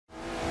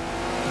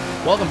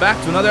Welcome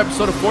back to another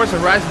episode of Forza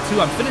Horizon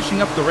 2. I'm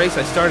finishing up the race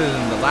I started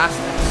in the last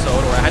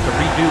episode, or I had to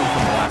redo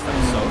from the last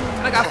episode,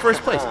 and I got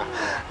first place.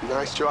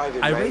 Nice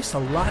driving, I mate. race a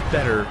lot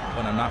better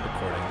when I'm not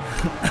recording.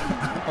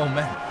 Oh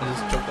man, I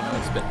just choked on my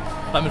own spit.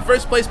 I'm in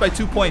first place by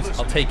 2 points.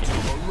 I'll take it.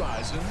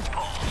 Horizon,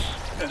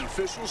 an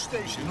official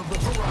station of the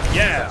Horizon.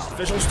 Yeah,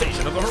 official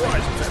station of the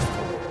Horizon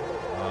Festival.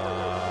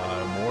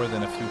 More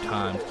than a few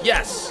times.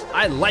 Yes,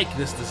 I like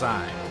this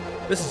design.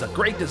 This is a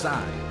great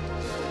design.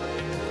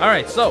 All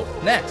right, so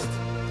next.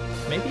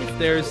 Maybe if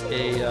there's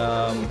a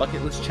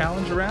bucket list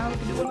challenge around, we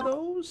can do one of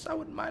those. I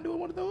wouldn't mind doing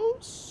one of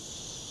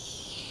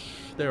those.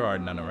 There are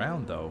none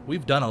around, though.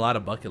 We've done a lot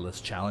of bucket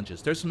list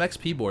challenges. There's some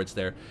XP boards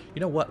there. You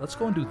know what? Let's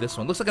go and do this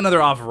one. Looks like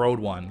another off-road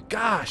one.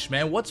 Gosh,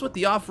 man, what's with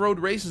the off-road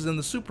races and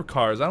the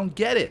supercars? I don't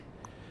get it.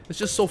 It's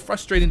just so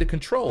frustrating to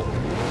control.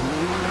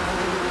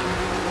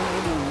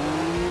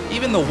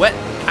 Even the wet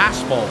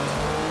asphalt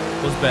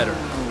was better.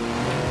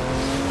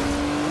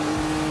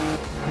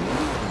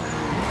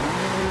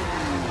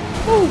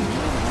 Woo!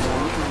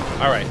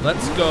 Alright,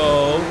 let's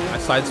go. I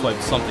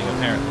sideswiped something,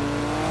 apparently.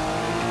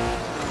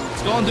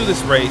 Let's go and do this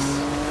race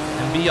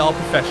and be all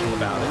professional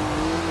about it.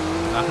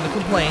 I'm not going to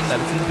complain that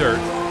it's in dirt.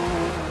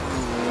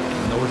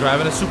 Even though we're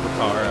driving a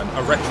supercar,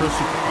 a retro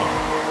supercar.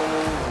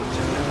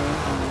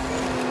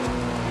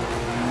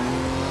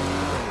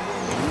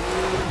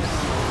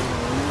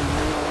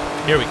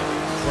 Here we go.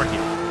 We're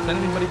here. Is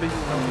anybody big?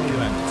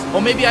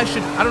 Oh, maybe I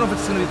should. I don't know if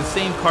it's going to be the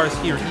same cars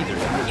here either.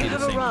 You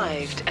have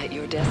arrived at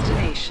your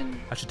destination.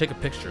 I should take a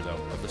picture, though,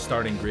 of the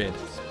starting grid.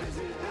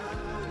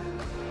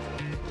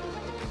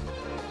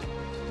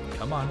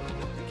 Come on.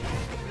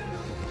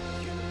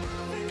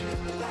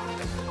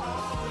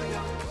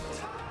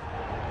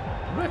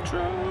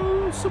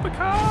 Retro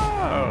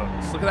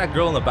supercars! Look at that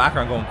girl in the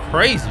background going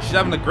crazy. She's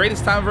having the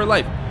greatest time of her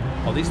life.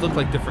 Oh, these look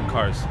like different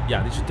cars.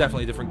 Yeah, these are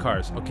definitely different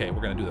cars. Okay,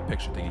 we're going to do the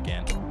picture thing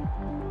again.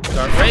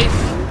 Start race.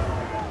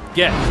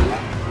 Get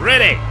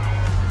ready.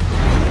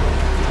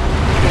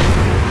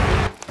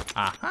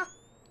 Aha.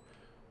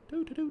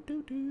 Do do do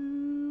do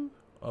do.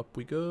 Up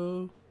we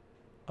go.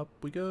 Up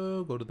we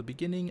go. Go to the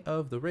beginning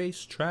of the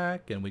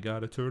racetrack, and we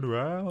gotta turn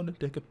around and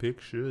take a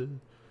picture.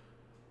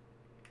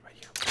 Right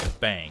here.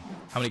 Bang.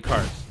 How many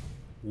cars?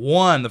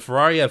 1. The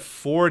Ferrari had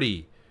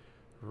 40.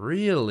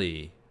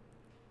 Really?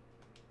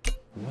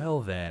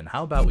 Well then,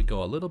 how about we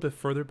go a little bit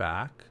further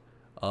back?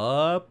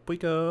 Up we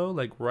go,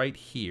 like right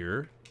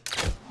here.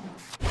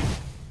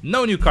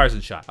 No new cars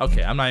in shot.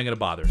 Okay, I'm not even gonna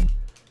bother.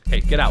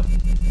 Okay, get out.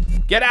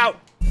 Get out!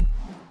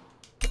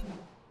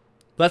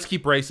 Let's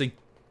keep racing.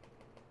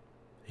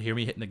 You hear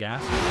me hitting the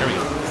gas? Here we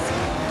go.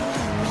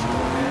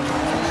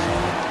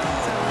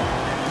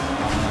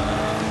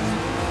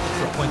 What's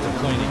the point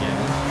of going again?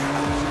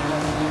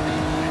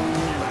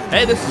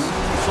 Hey, this is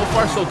so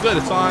far so good.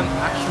 It's on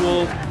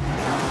actual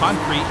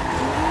concrete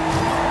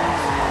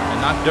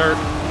and not dirt.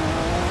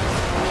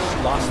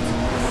 Lost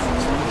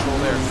control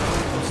there.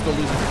 I'm still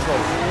losing control.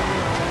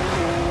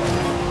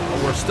 Oh,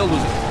 we're still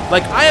losing.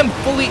 Like, I am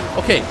fully...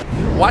 Okay,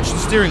 watch the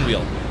steering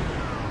wheel.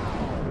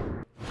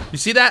 You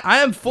see that?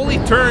 I am fully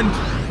turned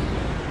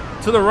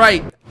to the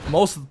right at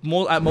most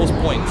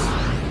points.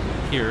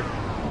 Here.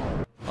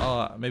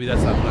 Maybe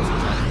that's not the best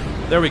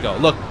example. There we go.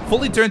 Look,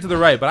 fully turned to the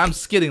right, but I'm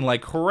skidding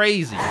like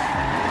crazy.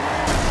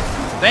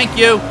 Thank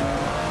you.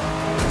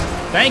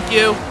 Thank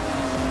you.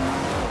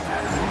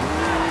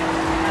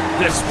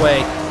 This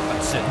way.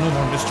 That's it. No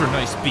more Mr.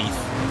 Nice Beef.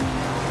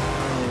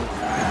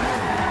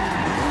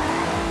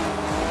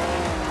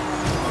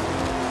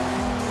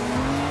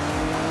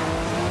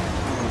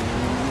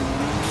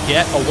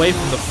 Get away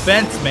from the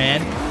fence,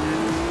 man.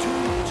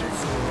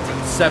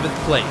 7th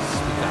place.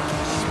 We got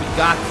this. We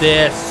got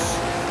this.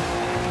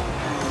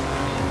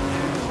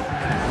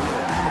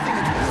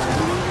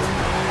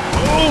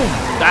 Boom!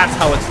 That's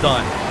how it's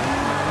done.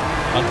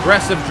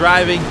 Aggressive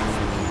driving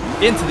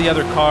into the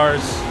other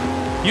cars.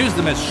 Use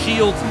them as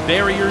shields and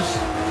barriers.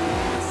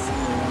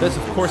 This,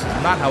 of course,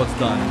 is not how it's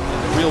done in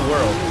the real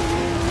world.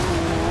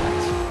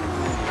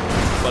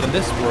 But in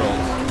this world,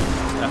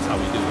 that's how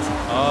we do it.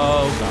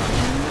 Oh, gosh.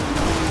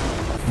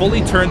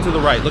 Fully turned to the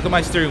right. Look at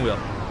my steering wheel.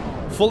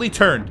 Fully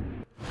turned.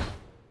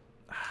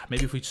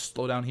 Maybe if we just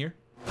slow down here?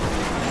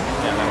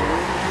 Yeah, that'll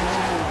work.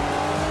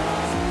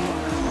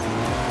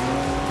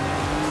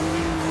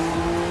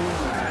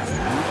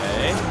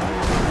 Okay.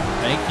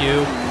 Thank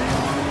you.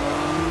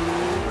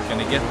 We're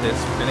gonna get this.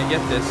 We're gonna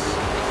get this.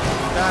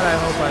 God, I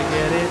hope I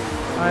get it.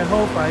 I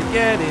hope I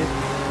get it.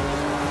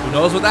 Who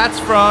knows what that's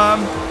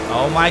from?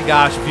 Oh my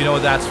gosh, if you know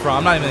what that's from.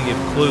 I'm not even gonna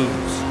give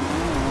clues.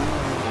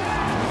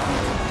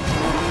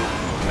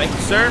 Thank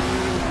you, sir. We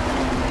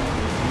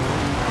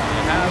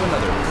have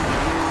another one.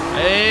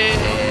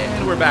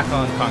 And we're back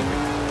on concrete.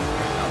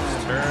 Now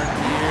let's turn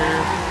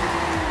here.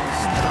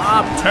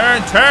 Stop.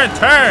 Turn, turn,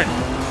 turn.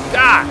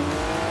 God.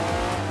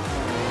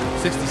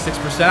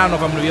 66%. I don't know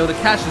if I'm going to be able to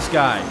catch this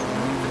guy.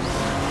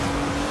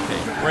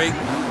 Okay, brake.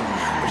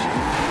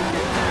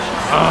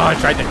 Oh, I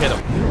tried to hit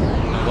him.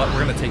 You know what?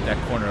 We're going to take that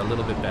corner a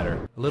little bit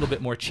better. A little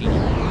bit more cheaty.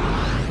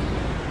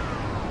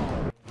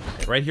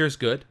 Okay, right here is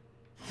good.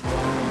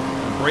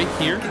 brake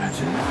here.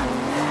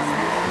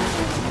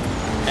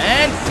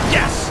 And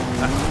yes!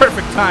 That's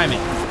perfect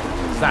timing.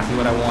 Exactly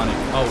what I wanted.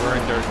 Oh, we're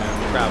in dirt now.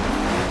 Crowd.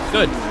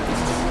 Good. This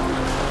is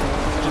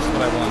just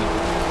what I wanted.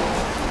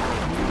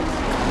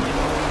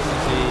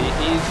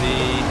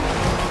 Easy.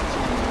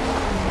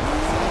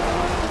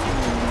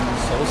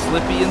 So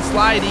slippy and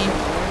slidey.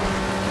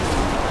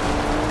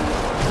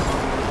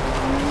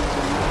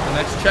 The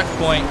next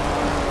checkpoint.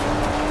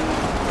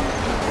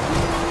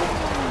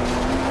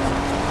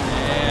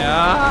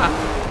 Yeah.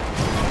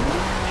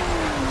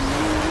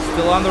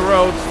 Still on the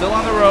road.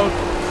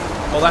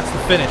 Oh, that's the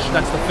finish.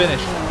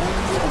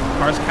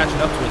 Car's catching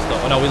up to us,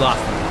 though. Oh, no, we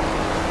lost him.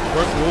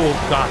 Oh,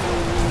 God.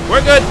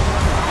 We're good.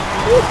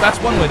 Ooh, that's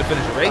one way to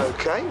finish a race.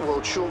 Okay,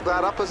 we'll chalk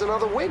that up as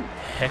another win.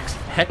 Hex,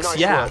 Nice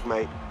yeah. work,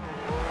 mate.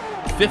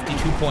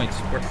 52 points.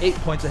 We're 8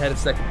 points ahead of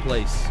second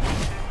place.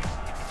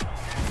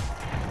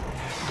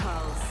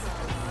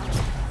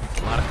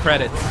 A lot of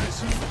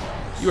credits.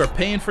 You are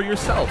paying for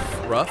yourself,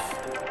 Ruff.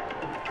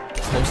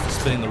 Close to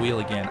spinning the wheel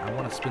again. I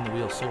want to spin the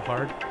wheel so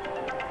hard.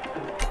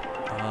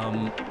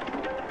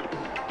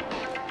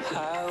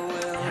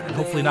 And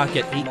hopefully not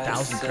get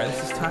 8,000 credits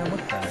this time. What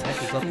the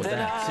heck is up with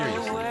that?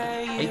 Seriously.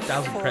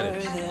 8,000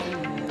 credits.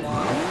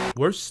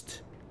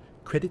 Worst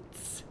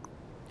credits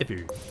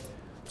ever.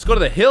 Let's go to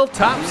the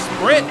Hilltop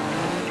Sprint.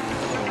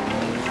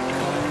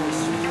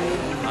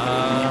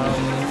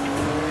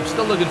 I'm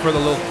still looking for the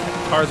little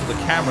cars with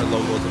the camera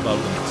logos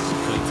above them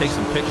so we can take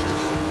some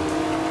pictures.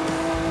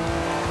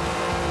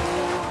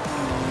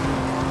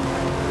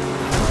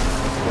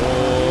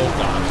 Oh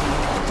gosh.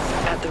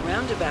 At the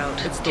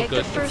roundabout, It's still take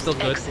good. the first It's still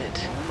good.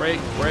 exit. Brake.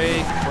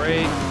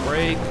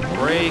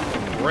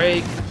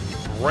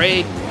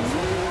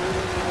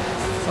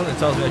 Something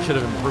tells me I should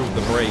have improved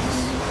the brakes.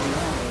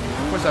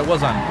 Of course, I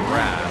was on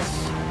grass,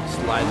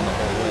 sliding the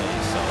whole way,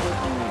 so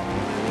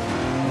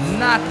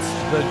not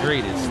the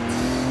greatest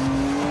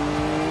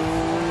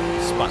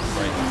spot to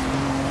brake.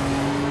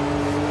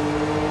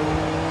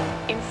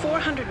 In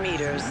 400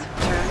 meters,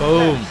 turn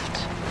Boom. left.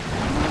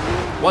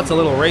 What's a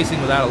little racing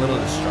without a little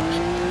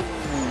destruction?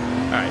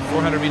 Alright,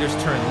 400 meters,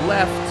 turn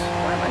left.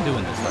 Why am I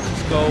doing this? Let's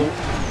just go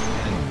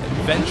and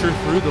adventure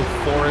through the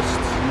forest,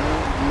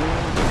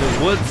 the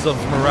woods of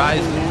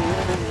Horizon.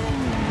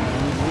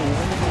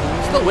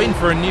 Still waiting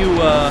for a new,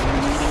 oh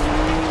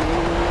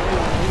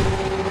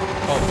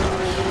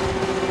gosh.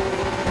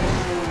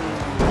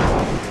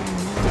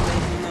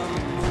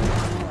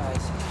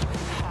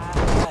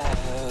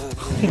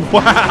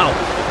 Wow!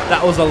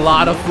 That was a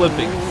lot of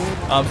flipping.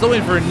 I'm still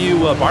waiting for a new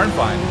barn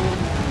find.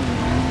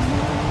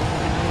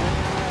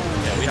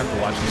 Yeah, we have to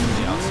watch this from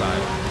the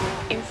outside.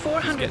 In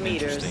 400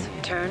 meters,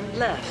 turn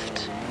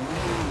left.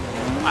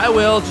 I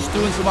will, just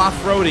doing some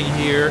off-roading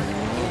here.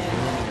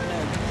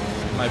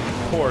 My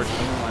Porsche,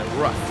 my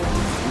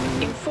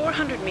Rough. In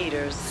 400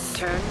 meters,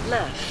 turn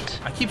left.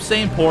 I keep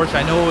saying Porsche,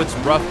 I know it's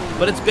rough,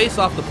 but it's based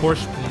off the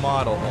Porsche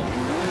model.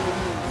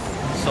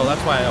 So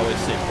that's why I always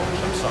say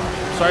Porsche, I'm sorry.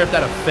 I'm sorry if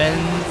that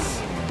offends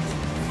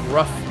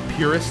rough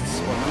purists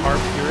or car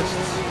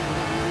purists.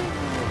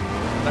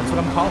 That's what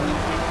I'm calling it.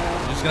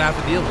 I'm just gonna have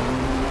to deal with it.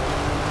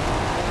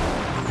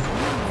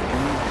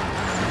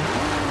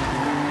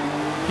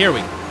 Here we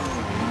go.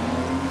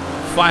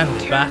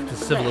 Finally, back to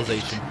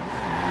civilization.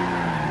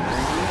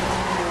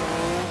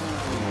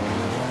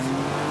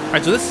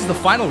 Alright, so this is the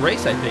final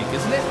race, I think,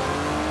 isn't it?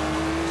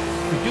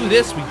 If we do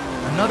this, we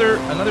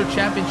another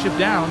championship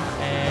down,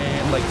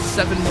 and like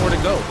 7 more to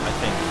go, I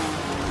think.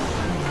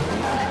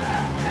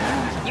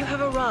 You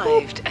have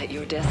arrived at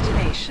your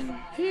destination.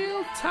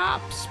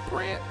 Hilltop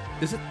Sprint.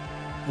 Is it?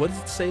 What does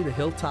it say? The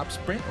Hilltop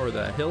Sprint or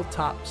the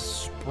Hilltop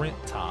Sprint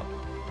Top?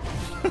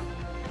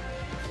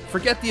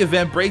 Forget the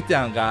event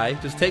breakdown, guy.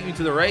 Just take me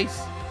to the race.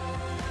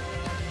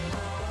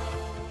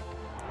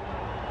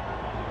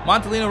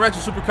 Montalino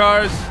Retro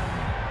Supercars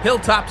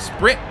Hilltop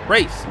Sprint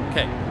Race.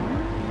 Okay.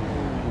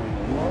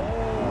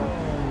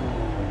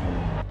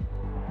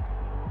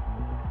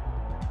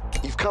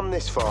 You've come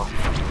this far.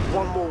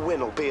 One more win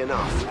will be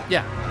enough.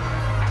 Yeah.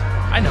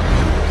 I know.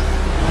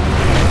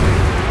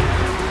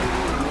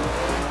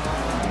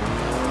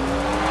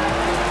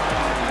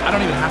 I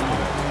don't even have to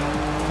win,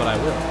 but I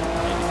will.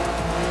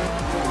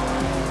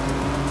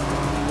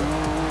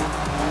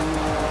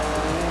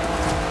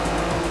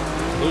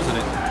 Losing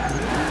it.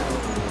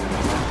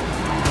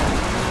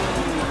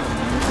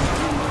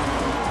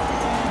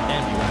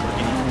 Damn you,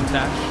 Lamborghini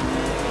attach.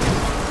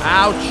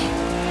 Ouch!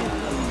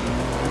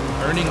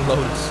 Earning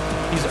Lotus.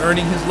 He's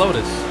earning his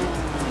Lotus.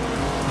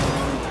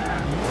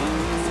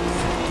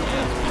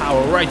 Yeah,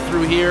 power right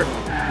through here.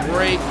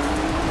 Brake.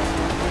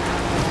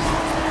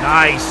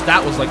 Nice.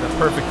 That was like the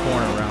perfect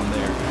corner around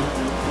there.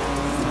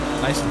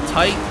 Nice and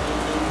tight.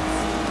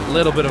 A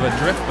little bit of a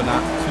drift, but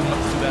not too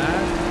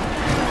bad.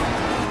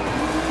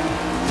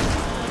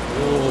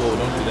 Oh,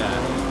 don't do that.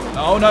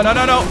 No, no, no,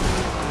 no, no.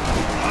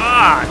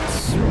 Ah,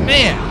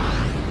 man.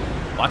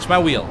 Watch my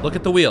wheel. Look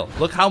at the wheel.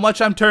 Look how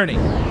much I'm turning.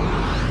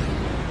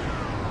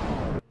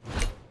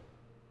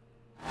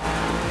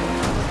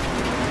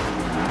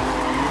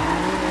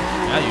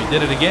 Yeah, you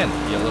did it again,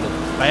 you little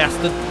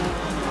bastard.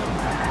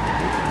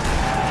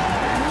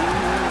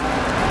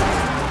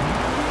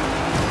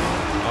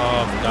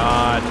 Oh,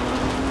 God.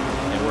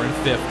 And we're in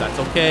 5th. That's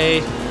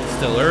okay.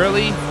 Still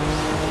early.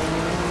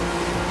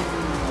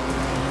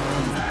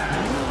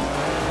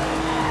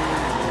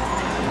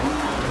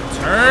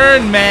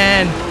 Turn,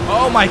 man.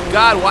 Oh, my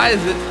God. Why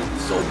is it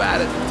so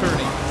bad at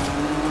turning?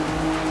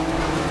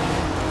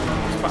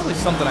 It's probably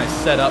something I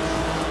set up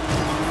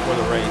for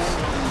the race.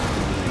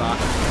 Not.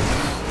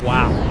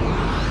 Wow.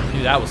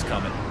 Knew that was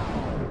coming.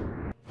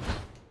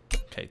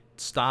 Okay,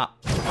 stop.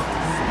 Yeah,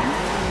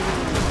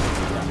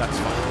 that's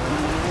fine.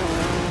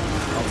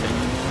 I'll take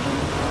it.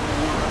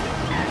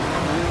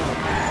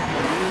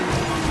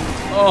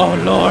 Oh,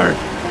 Lord.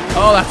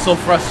 Oh, that's so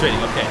frustrating.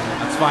 Okay,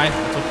 that's fine.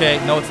 It's okay.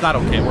 No, it's not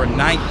okay. We're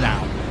 9th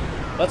now.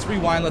 Let's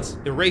rewind. Let's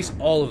erase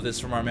all of this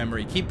from our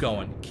memory. Keep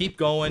going. Keep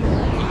going.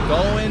 Keep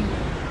going.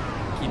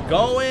 Keep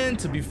going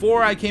to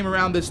before I came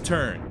around this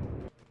turn.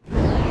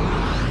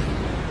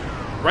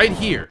 Right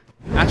here.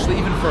 Actually,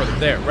 even further.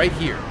 There. Right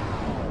here.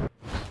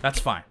 That's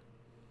fine.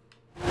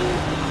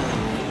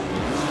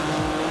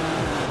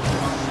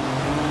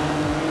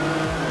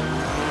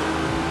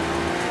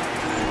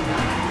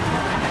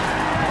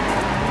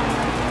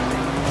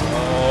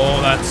 Oh,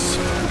 that's...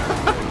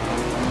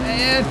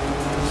 Man.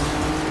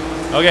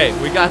 Okay,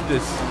 we got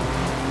this.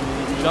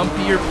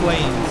 Jumpier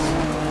planes.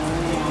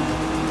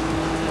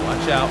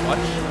 Watch out. Watch.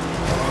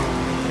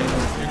 Okay,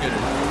 you're good.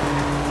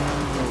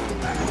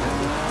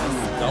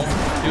 Don't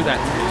do that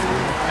to me.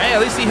 Hey, at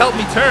least he helped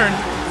me turn.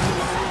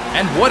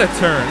 And what a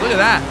turn. Look at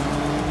that.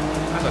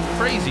 That's a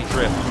crazy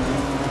drift.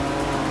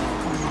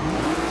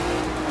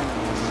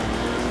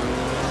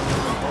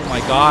 Oh my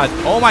God.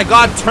 Oh my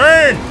God,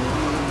 turn!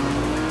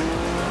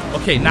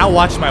 Okay, now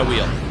watch my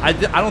wheel. I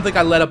don't think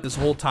I let up this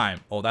whole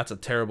time. Oh, that's a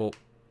terrible...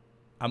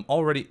 I'm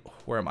already...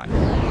 Where am I?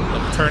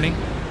 Look, turning.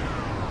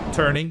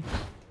 Turning.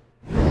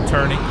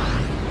 Turning.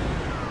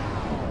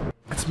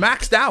 It's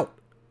maxed out.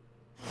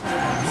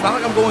 It's not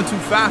like I'm going too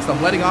fast.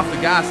 I'm letting off the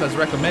gas as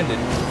recommended.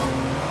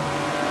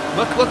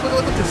 Look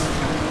at this.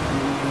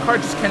 The car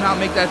just cannot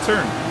make that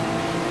turn.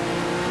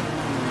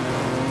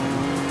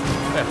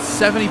 That's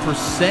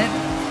 70%.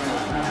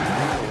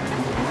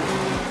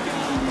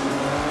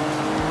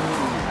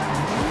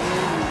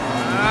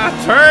 Ah,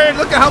 turn!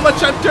 Look at how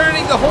much I'm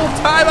turning the whole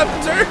time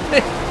I'm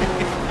turning.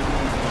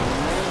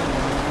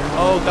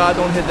 Oh God,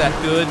 don't hit that.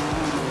 Good.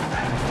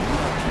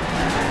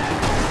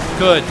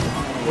 Good.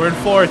 We're in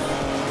 4th.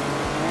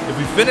 If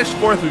we finish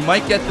 4th, we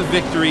might get the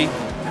victory.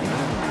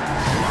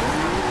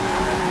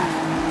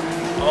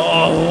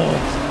 Oh.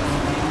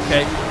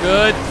 Okay,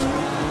 good.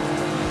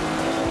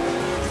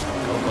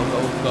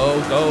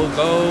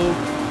 Go.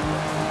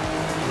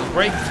 Little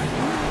break.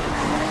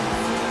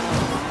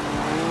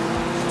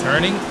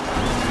 Turning.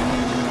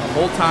 The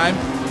whole time.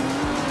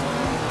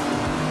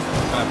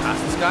 Can I pass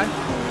this guy?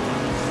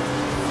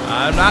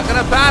 I'm not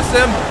gonna pass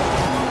him.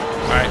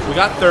 Alright, we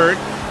got 3rd.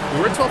 We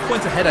were 12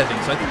 points ahead, I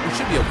think, so I think we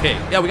should be okay.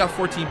 Yeah, we got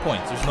 14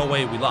 points. There's no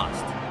way we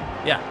lost.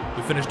 Yeah,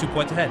 we finished 2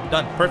 points ahead.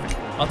 Done. Perfect.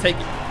 I'll take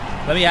it.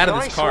 Let me out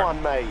of this car. Nice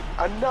one, mate.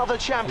 Another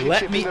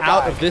championship. Let me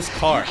out of this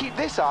car. You keep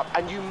this up,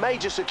 and you may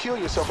just secure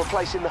yourself a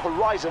place in the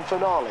Horizon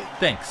finale.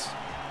 Thanks.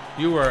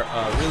 You were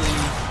really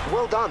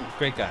well done.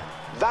 Great guy.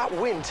 That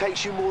win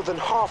takes you more than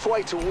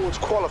halfway towards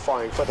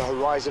qualifying for the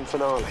Horizon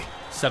finale.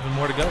 7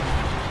 more to go.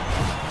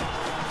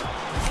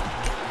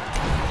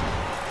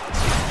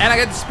 And I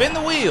get to spin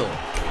the wheel.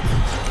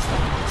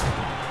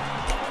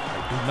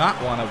 I do not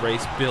want to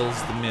race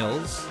Bills the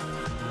Mills,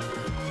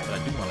 but I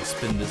do want to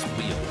spin this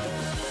wheel.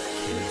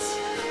 Kids.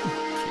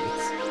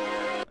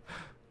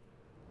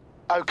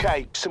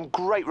 Okay, some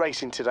great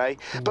racing today,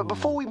 but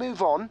before we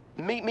move on,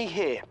 meet me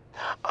here.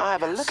 I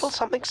have a little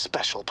something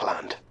special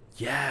planned.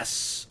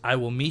 Yes, I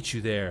will meet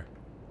you there.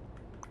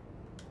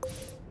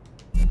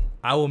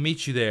 I will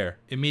meet you there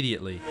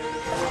immediately.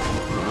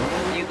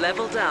 You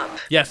leveled up.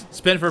 Yes,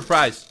 spin for a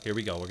prize. Here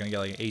we go. We're gonna get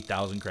like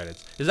 8,000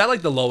 credits. Is that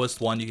like the lowest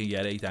one you can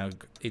get?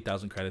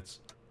 8,000 credits.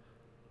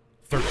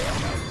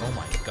 13,000. Oh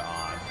my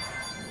God.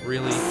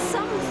 Really?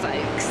 Some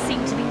folks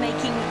seem to be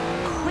making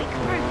quick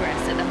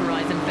progress at the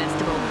Horizon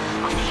Festival.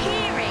 I'm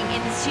hearing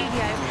in the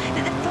studio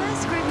that the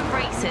first group of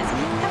racers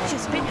have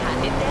just been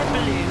handed their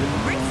blue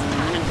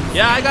wristbands.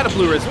 Yeah, I got a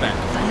blue wristband.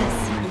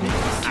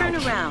 Turn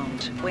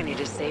around when it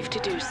is safe to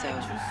do so.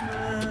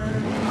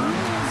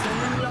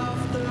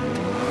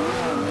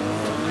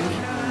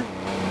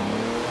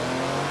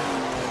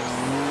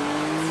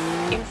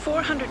 In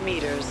 400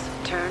 meters,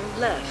 turn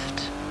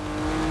left.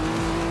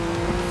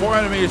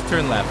 400 meters,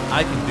 turn left.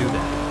 I can do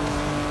that.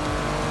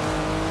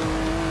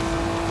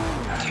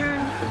 Turn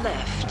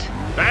left.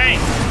 Bang!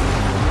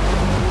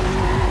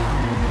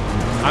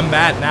 I'm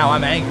mad now.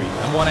 I'm angry.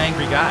 I'm one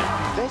angry guy.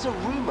 There's a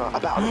rumor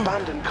about an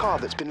abandoned car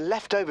that's been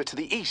left over to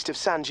the east of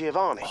San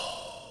Giovanni.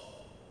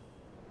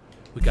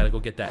 We gotta go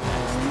get that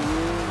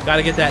next.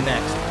 Gotta get that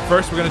next.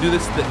 First, we're gonna do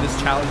this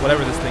challenge,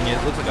 whatever this thing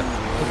is. Looks like I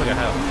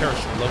have a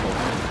parachute logo.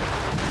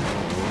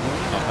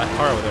 Oh, that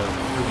car over there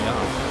threw me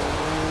off.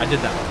 I did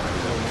that one.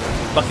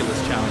 Bucket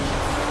list challenge.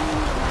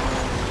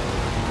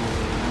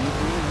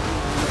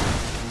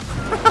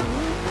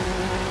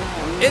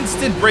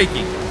 Instant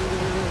braking.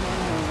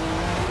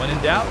 When in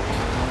doubt,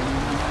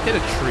 hit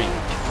a tree.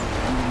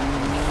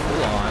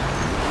 Full on.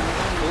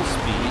 Full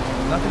speed.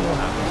 Nothing will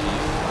happen to you.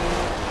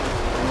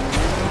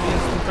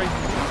 Instant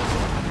braking.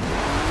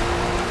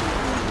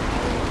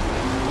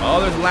 Oh,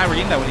 there's a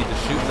Lamborghini that we need to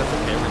shoot. That's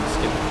okay. We're gonna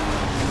skip it.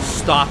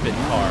 Stop it,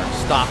 car.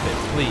 Stop it,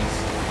 please.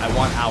 I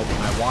want out.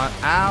 I want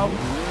out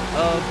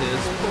of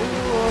this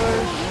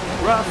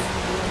Porsche rough.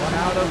 I want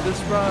out of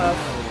this rough.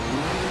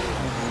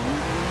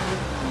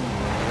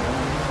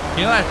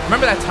 You know,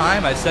 remember that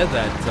time I said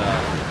that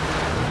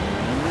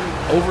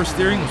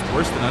oversteering was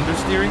worse than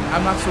understeering?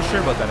 I'm not so sure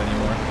about that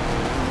anymore.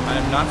 I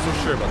am not so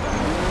sure about that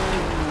anymore.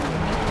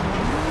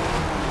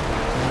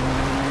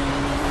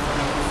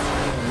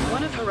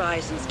 One of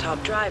Horizon's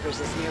top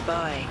drivers is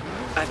nearby.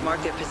 I've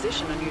marked their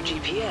position on your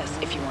GPS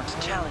if you want to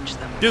challenge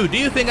them. Dude, do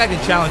you think I can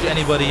challenge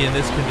anybody in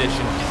this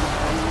condition?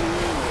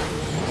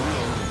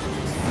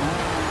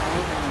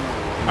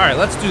 Alright,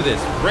 let's do this.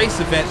 Race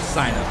event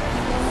sign up.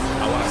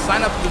 I want to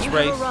sign up for this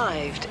race. You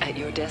arrived at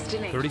your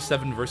destination.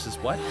 37 versus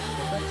what?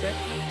 What did that say?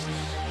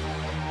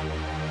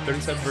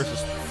 37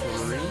 versus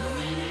 3?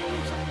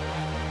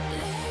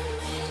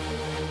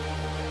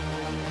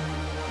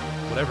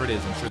 Whatever it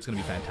is, I'm sure it's going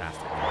to be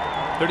fantastic.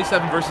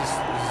 37 versus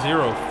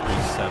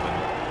 037.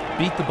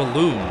 Beat the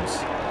balloons.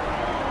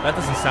 That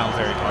doesn't sound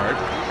very hard.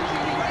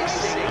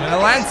 And a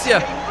Lancia.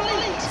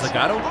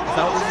 Zagato? Is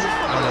that what this is?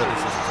 I don't know what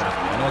this is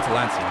exactly. I know it's a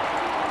Lancia.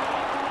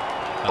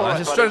 Right,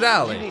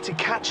 buddy, you need to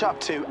catch up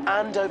to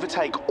and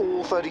overtake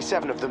all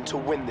 37 of them to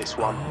win this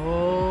one.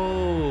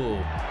 Oh.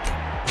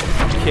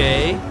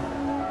 Okay.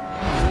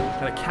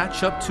 Gotta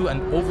catch up to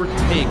and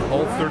overtake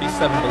all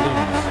 37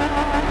 balloons.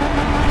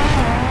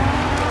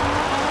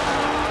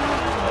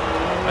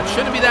 That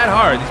shouldn't be that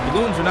hard. These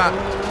balloons are not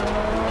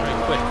very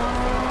quick.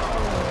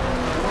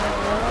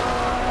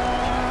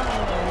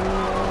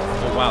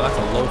 Oh wow, that's a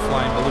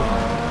low-flying balloon.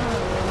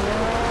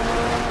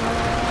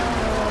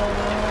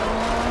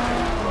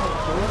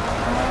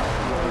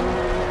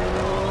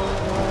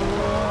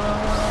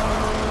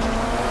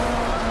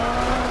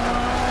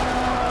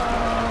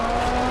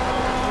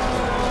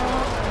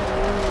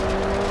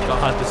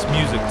 God, this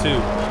music too.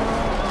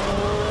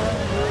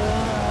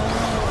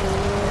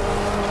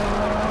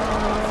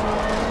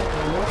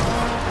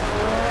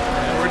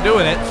 And we're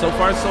doing it. So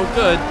far, so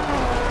good.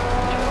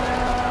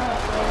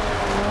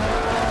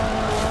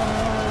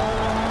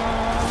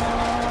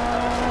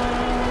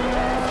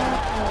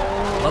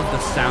 Love the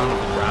sound of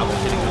the gravel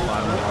hitting the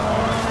bottom of the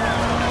car.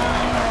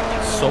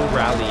 So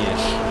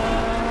rally-ish.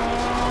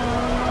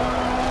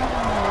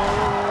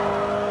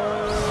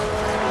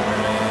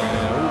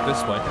 And, oh,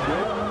 this way.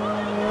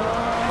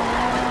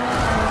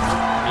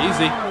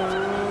 Easy.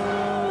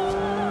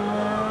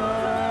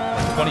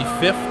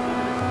 25th.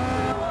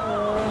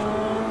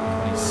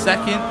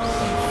 22nd.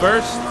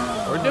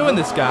 21st. We're doing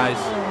this, guys.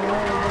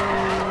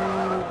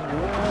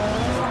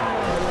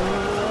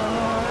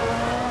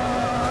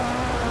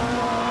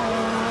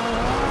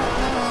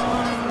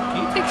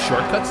 Can you take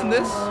shortcuts in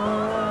this?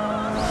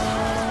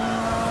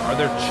 Are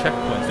there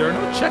checkpoints? There are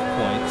no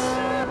checkpoints.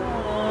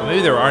 Well,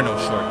 maybe there are no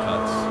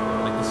shortcuts.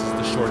 Like this is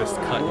the shortest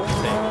cut you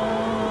can take.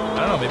 I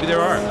don't know, maybe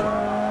there are.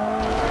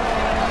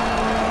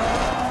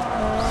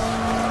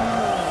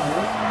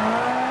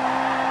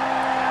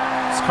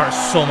 This car is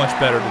so much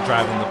better to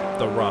drive in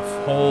the rough.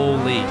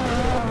 Holy.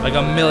 Like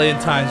a million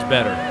times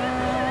better.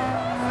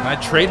 Can I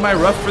trade my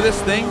rough for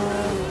this thing?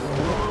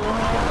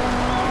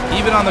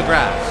 Even on the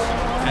grass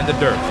and the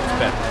dirt, it's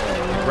better.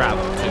 The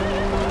gravel, too.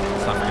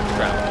 Let's not forget the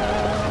gravel.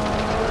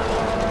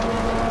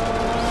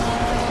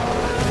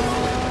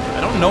 I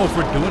don't know if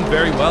we're doing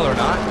very well or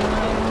not.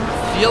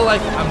 I feel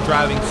like I'm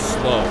driving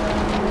slow.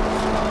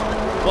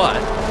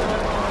 But,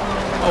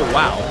 oh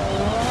wow.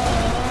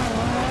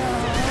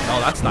 Oh,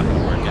 that's not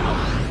gonna work out.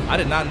 I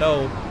did not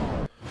know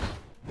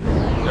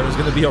there was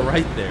gonna be a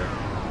right there.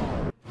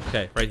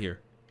 Okay, right here.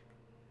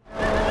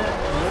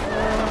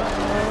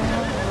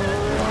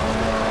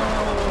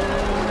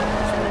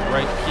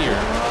 Right here,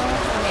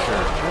 for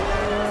sure.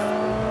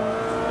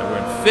 And we're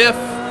in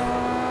 5th.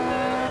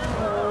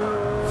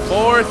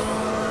 4th.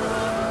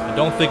 I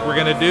don't think we're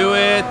gonna do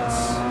it.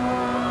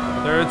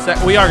 3rd,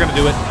 2nd. We are gonna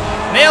do it.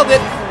 Nailed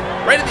it!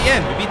 Right at the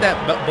end. We beat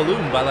that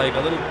balloon by like a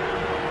little,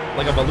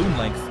 like a balloon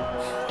length.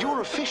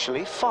 You're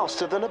officially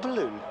faster than a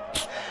balloon.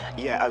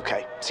 Yeah,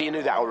 okay. So you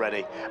knew that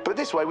already. But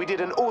this way we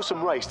did an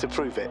awesome race to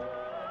prove it.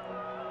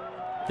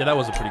 Yeah, that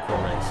was a pretty cool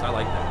race. I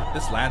like that.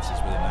 This Lancia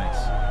is really nice.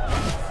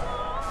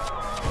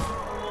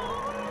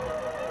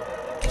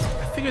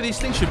 I figure these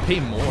things should pay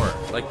more.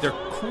 Like, they're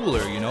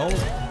cooler, you know?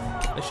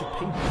 They should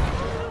pay more.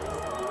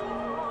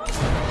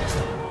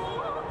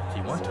 Do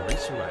you want to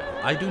race your rival?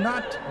 I do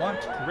not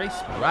want to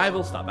race my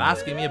rival. Stop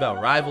asking me about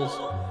rivals.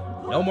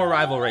 No more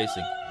rival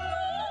racing.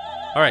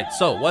 Alright,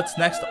 so what's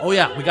next? Oh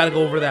yeah, we gotta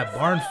go over that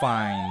barn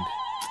find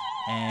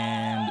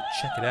and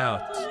check it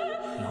out.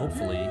 And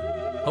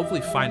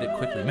hopefully find it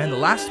quickly. Man, the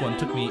last one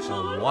took me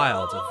a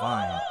while to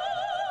find.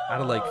 I had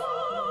to like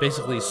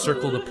basically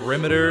circle the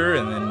perimeter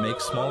and then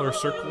make smaller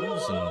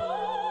circles and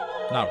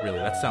Not really.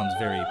 That sounds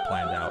very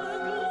planned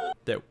out.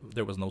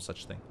 There was no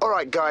such thing. All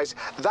right, guys,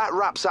 that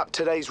wraps up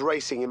today's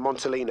racing in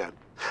Montalino.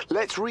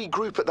 Let's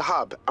regroup at the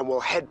hub and we'll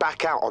head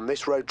back out on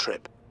this road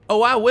trip.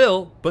 Oh, I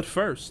will. But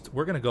first,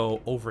 we're going to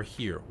go over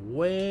here.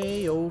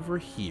 Way over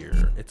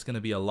here. It's going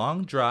to be a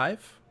long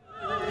drive.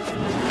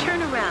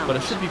 Turn around But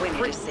it should be when it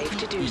pretty is safe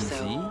to do easy.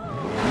 so.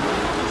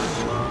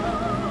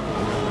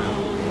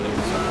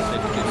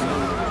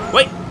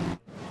 Wait!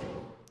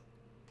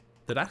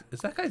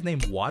 Is that guy's name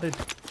Wadded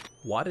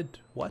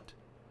what?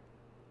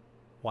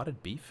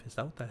 Wadded Beef? Is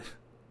that what that is?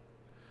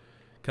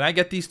 Can I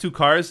get these two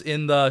cars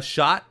in the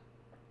shot?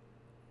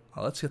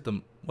 Oh, let's get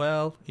them.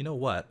 Well, you know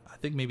what? I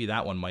think maybe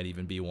that one might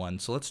even be one.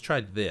 So let's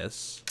try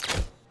this.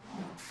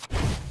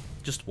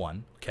 Just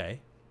one. Okay.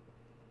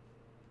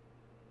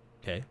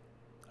 Okay.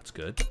 That's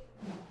good.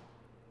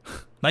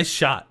 Nice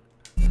shot.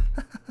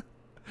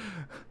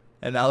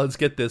 And now let's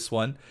get this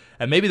one.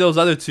 And maybe those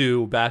other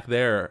two back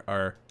there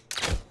are...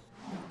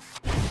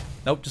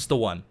 Nope, just the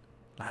one.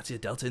 Lancia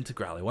Delta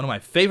Integrale. One of my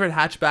favorite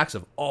hatchbacks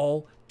of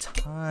all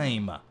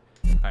time. Alright,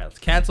 let's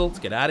cancel. Let's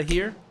get out of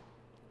here.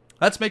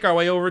 Let's make our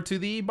way over to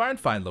the barn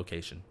find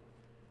location.